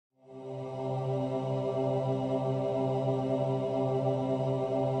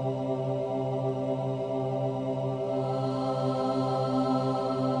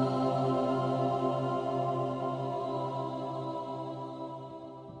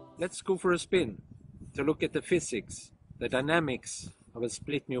Let's go for a spin to look at the physics, the dynamics of a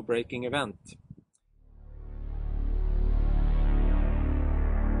split mu braking event.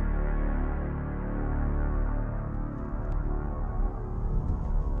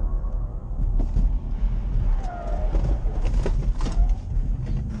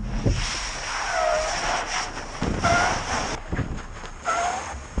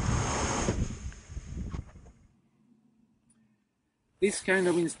 This kind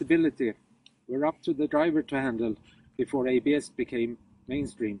of instability were up to the driver to handle before ABS became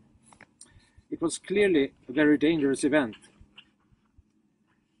mainstream. It was clearly a very dangerous event.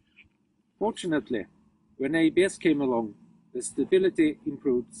 Fortunately, when ABS came along, the stability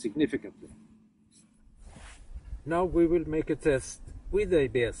improved significantly. Now we will make a test with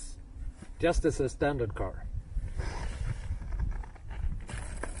ABS, just as a standard car.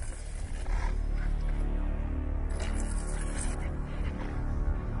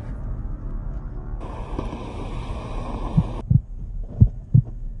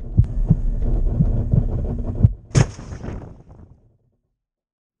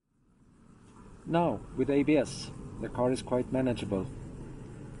 Now, with ABS, the car is quite manageable,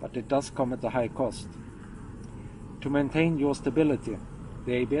 but it does come at a high cost. To maintain your stability,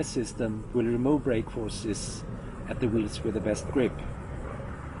 the ABS system will remove brake forces at the wheels with the best grip.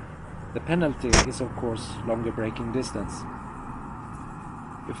 The penalty is of course longer braking distance.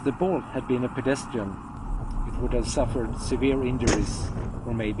 If the ball had been a pedestrian, it would have suffered severe injuries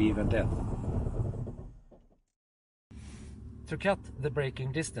or maybe even death. To cut the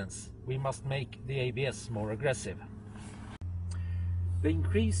braking distance, we must make the ABS more aggressive. The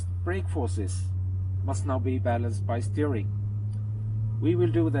increased brake forces must now be balanced by steering. We will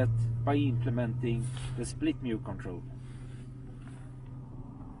do that by implementing the split mu control.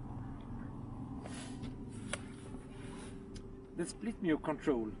 The split mu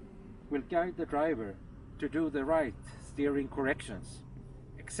control will guide the driver to do the right steering corrections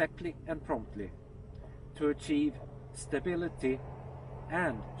exactly and promptly to achieve stability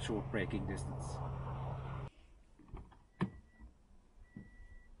and short braking distance.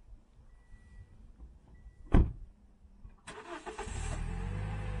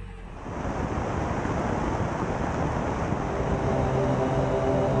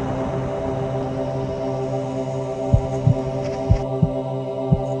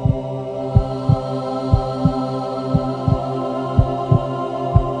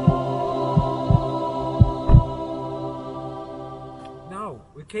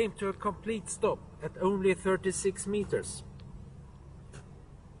 We came to a complete stop at only 36 meters.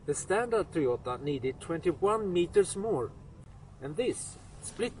 The standard Toyota needed 21 meters more, and this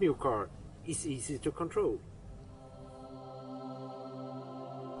split mu car is easy to control.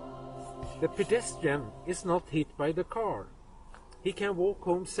 The pedestrian is not hit by the car. He can walk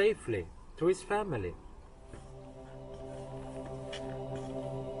home safely to his family.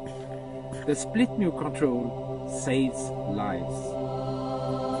 The split mu control saves lives.